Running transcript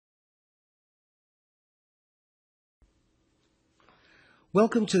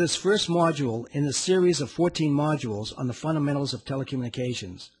Welcome to this first module in the series of 14 modules on the fundamentals of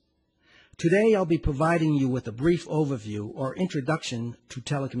telecommunications. Today I'll be providing you with a brief overview or introduction to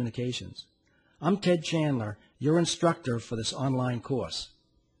telecommunications. I'm Ted Chandler, your instructor for this online course.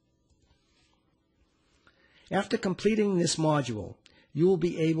 After completing this module, you will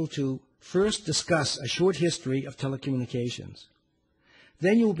be able to first discuss a short history of telecommunications.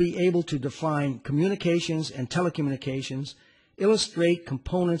 Then you will be able to define communications and telecommunications, illustrate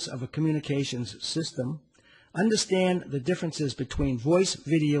components of a communications system, understand the differences between voice,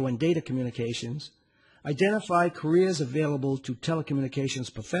 video, and data communications, identify careers available to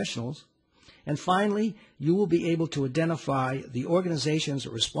telecommunications professionals, and finally, you will be able to identify the organizations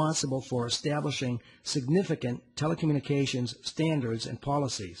responsible for establishing significant telecommunications standards and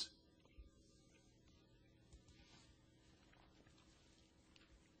policies.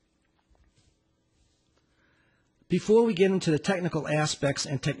 Before we get into the technical aspects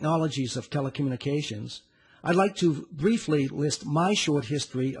and technologies of telecommunications, I'd like to briefly list my short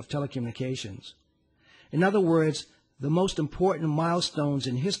history of telecommunications. In other words, the most important milestones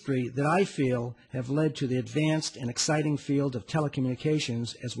in history that I feel have led to the advanced and exciting field of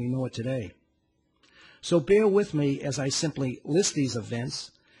telecommunications as we know it today. So bear with me as I simply list these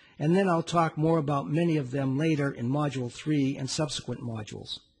events, and then I'll talk more about many of them later in Module 3 and subsequent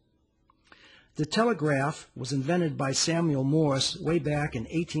modules. The telegraph was invented by Samuel Morse way back in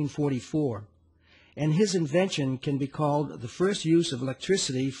 1844, and his invention can be called the first use of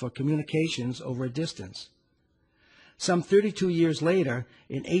electricity for communications over a distance. Some 32 years later,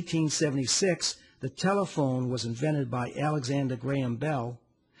 in 1876, the telephone was invented by Alexander Graham Bell,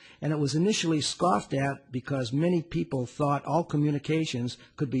 and it was initially scoffed at because many people thought all communications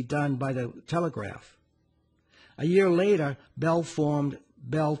could be done by the telegraph. A year later, Bell formed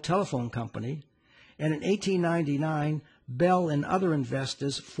Bell Telephone Company, and in 1899, Bell and other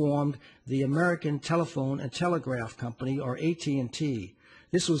investors formed the American Telephone and Telegraph Company, or AT&T.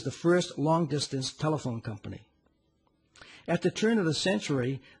 This was the first long-distance telephone company. At the turn of the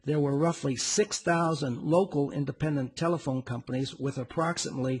century, there were roughly 6,000 local independent telephone companies with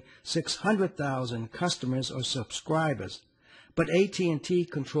approximately 600,000 customers or subscribers, but AT&T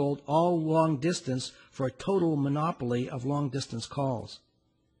controlled all long distance for a total monopoly of long-distance calls.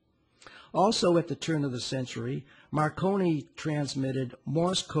 Also at the turn of the century, Marconi transmitted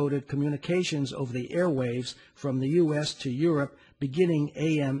Morse-coded communications over the airwaves from the U.S. to Europe, beginning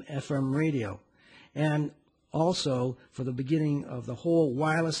AM/FM radio, and also for the beginning of the whole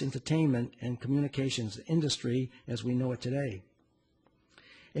wireless entertainment and communications industry as we know it today.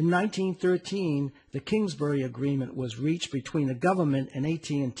 In 1913, the Kingsbury Agreement was reached between the government and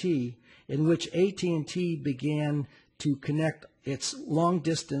AT&T, in which AT&T began to connect its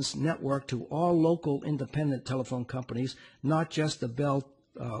long-distance network to all local independent telephone companies, not just the Bell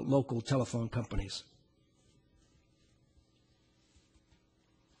local telephone companies.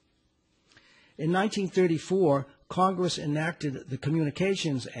 In 1934, Congress enacted the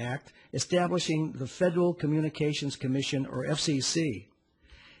Communications Act, establishing the Federal Communications Commission, or FCC.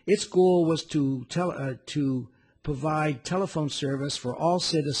 Its goal was to provide telephone service for all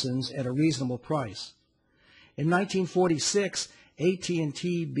citizens at a reasonable price. In 1946,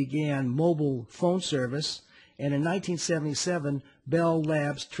 AT&T began mobile phone service, and in 1977, Bell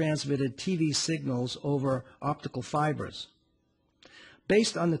Labs transmitted TV signals over optical fibers.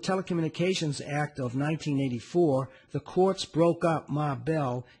 Based on the Telecommunications Act of 1984, the courts broke up Ma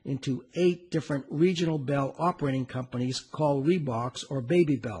Bell into 8 different regional Bell operating companies called Reeboks or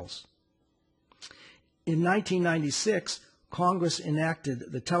Baby Bells. In 1996, Congress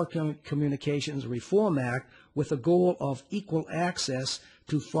enacted the Telecommunications Reform Act with a goal of equal access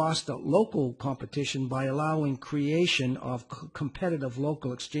to foster local competition by allowing creation of competitive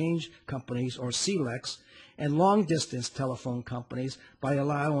local exchange companies, or CLECs, and long-distance telephone companies by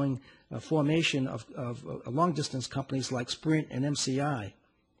allowing formation of long-distance companies like Sprint and MCI.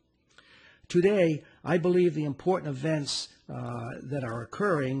 Today, I believe the important events that are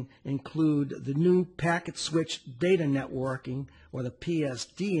occurring include the new packet switch data networking, or the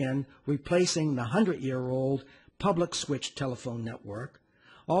PSDN, replacing the 100-year-old public switch telephone network.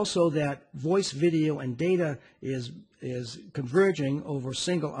 Also that voice, video, and data is converging over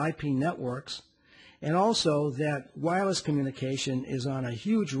single IP networks. And also that wireless communication is on a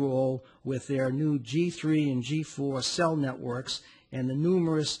huge roll with their new G3 and G4 cell networks and the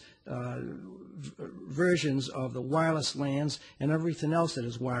numerous versions of the wireless LANs and everything else that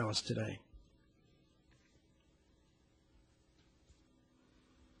is wireless today.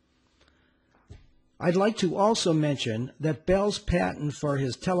 I'd like to also mention that Bell's patent for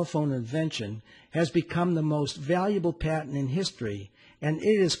his telephone invention has become the most valuable patent in history, and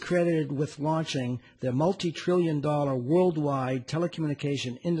it is credited with launching the multi-trillion-dollar worldwide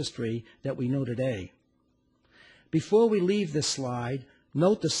telecommunication industry that we know today. Before we leave this slide,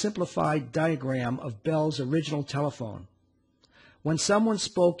 note the simplified diagram of Bell's original telephone. When someone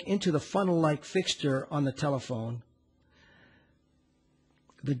spoke into the funnel-like fixture on the telephone,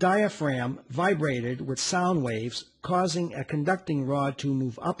 the diaphragm vibrated with sound waves, causing a conducting rod to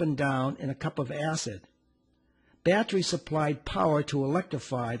move up and down in a cup of acid. Battery supplied power to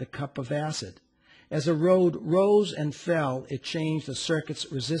electrify the cup of acid. As the rod rose and fell, it changed the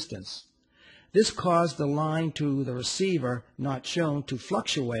circuit's resistance. This caused the line to the receiver, not shown, to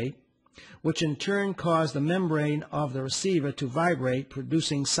fluctuate, which in turn caused the membrane of the receiver to vibrate,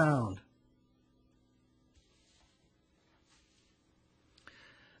 producing sound.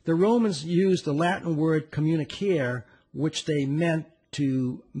 The Romans used the Latin word communicare, which they meant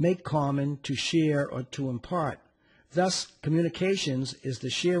to make common, to share, or to impart. Thus, communications is the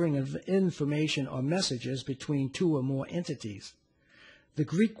sharing of information or messages between two or more entities. The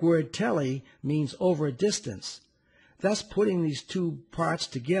Greek word tele means over a distance. Thus, putting these two parts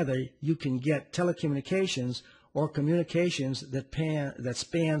together, you can get telecommunications or communications that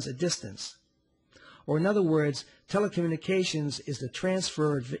spans a distance. Or in other words, telecommunications is the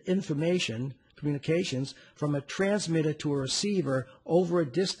transfer of information, communications, from a transmitter to a receiver over a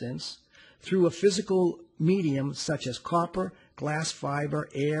distance through a physical medium such as copper, glass fiber,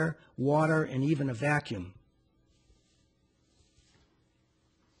 air, water, and even a vacuum.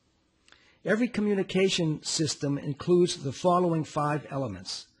 Every communication system includes the following 5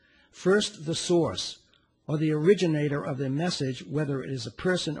 elements. First, the source, or the originator of the message, whether it is a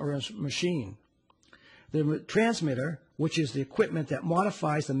person or a machine. The transmitter, which is the equipment that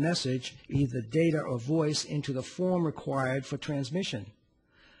modifies the message, either data or voice, into the form required for transmission.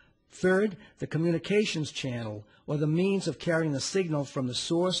 Third, the communications channel, or the means of carrying the signal from the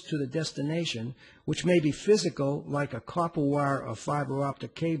source to the destination, which may be physical, like a copper wire or fiber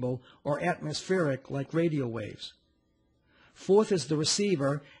optic cable, or atmospheric, like radio waves. Fourth is the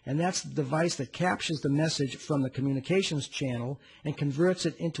receiver, and that's the device that captures the message from the communications channel and converts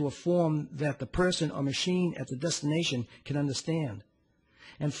it into a form that the person or machine at the destination can understand.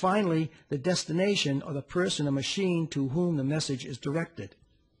 And finally, the destination, or the person or machine to whom the message is directed.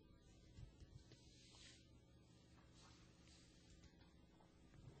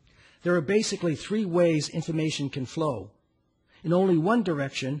 There are basically 3 ways information can flow. In only one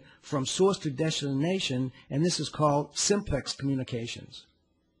direction, from source to destination, and this is called simplex communications.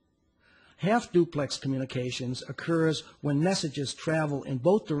 Half-duplex communications occurs when messages travel in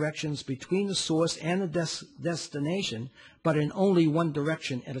both directions between the source and the destination, but in only one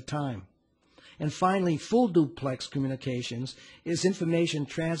direction at a time. And finally, full-duplex communications is information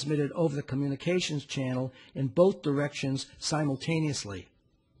transmitted over the communications channel in both directions simultaneously.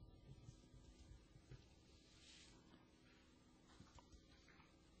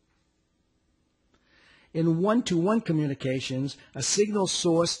 In one-to-one communications, a signal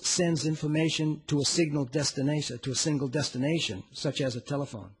source sends information to a single destination, such as a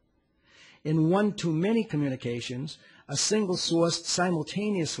telephone. In one-to-many communications, a single source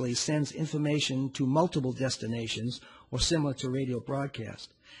simultaneously sends information to multiple destinations, or similar to radio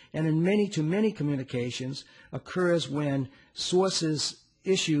broadcast. And in many-to-many communications occurs when sources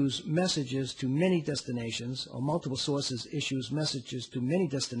issues messages to many destinations, or multiple sources issues messages to many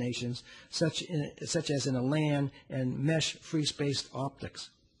destinations, such as in a LAN and mesh free-space optics.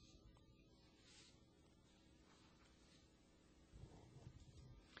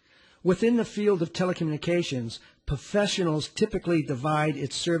 Within the field of telecommunications, professionals typically divide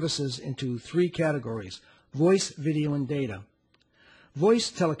its services into 3 categories: voice, video, and data.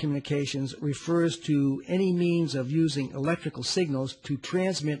 Voice telecommunications refers to any means of using electrical signals to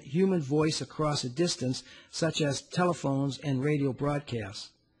transmit human voice across a distance, such as telephones and radio broadcasts.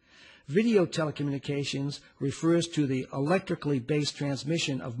 Video telecommunications refers to the electrically based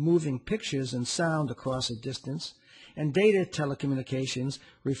transmission of moving pictures and sound across a distance, and data telecommunications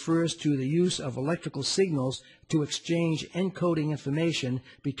refers to the use of electrical signals to exchange encoding information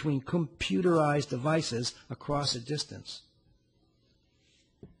between computerized devices across a distance.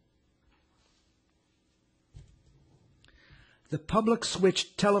 The public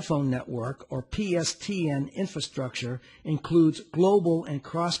switched telephone network, or PSTN infrastructure, includes global and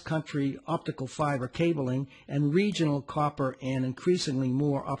cross-country optical fiber cabling and regional copper and increasingly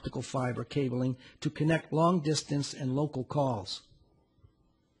more optical fiber cabling to connect long-distance and local calls.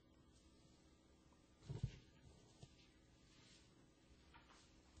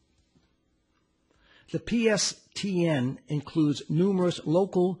 The PSTN includes numerous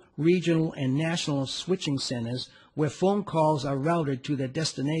local, regional, and national switching centers where phone calls are routed to their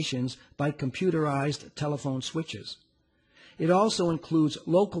destinations by computerized telephone switches. It also includes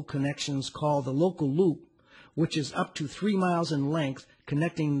local connections called the local loop, which is up to 3 miles in length,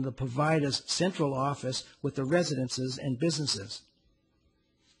 connecting the provider's central office with the residences and businesses.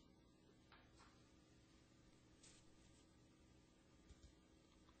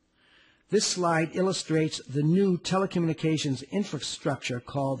 This slide illustrates the new telecommunications infrastructure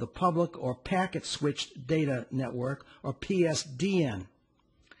called the Public or Packet Switched Data Network, or PSDN.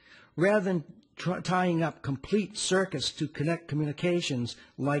 Rather than tying up complete circuits to connect communications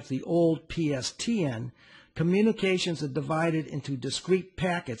like the old PSTN, communications are divided into discrete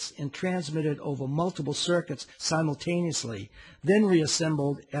packets and transmitted over multiple circuits simultaneously, then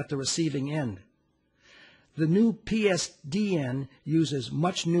reassembled at the receiving end. The new PSDN uses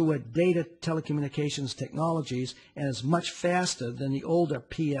much newer data telecommunications technologies and is much faster than the older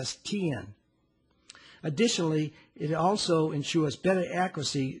PSTN. Additionally, it also ensures better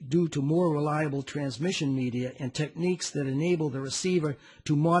accuracy due to more reliable transmission media and techniques that enable the receiver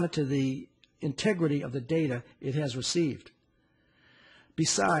to monitor the integrity of the data it has received.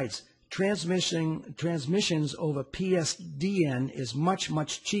 Besides, transmissions over PSDN is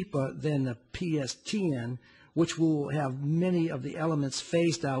much cheaper than the PSTN, which will have many of the elements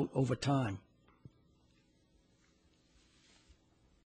phased out over time.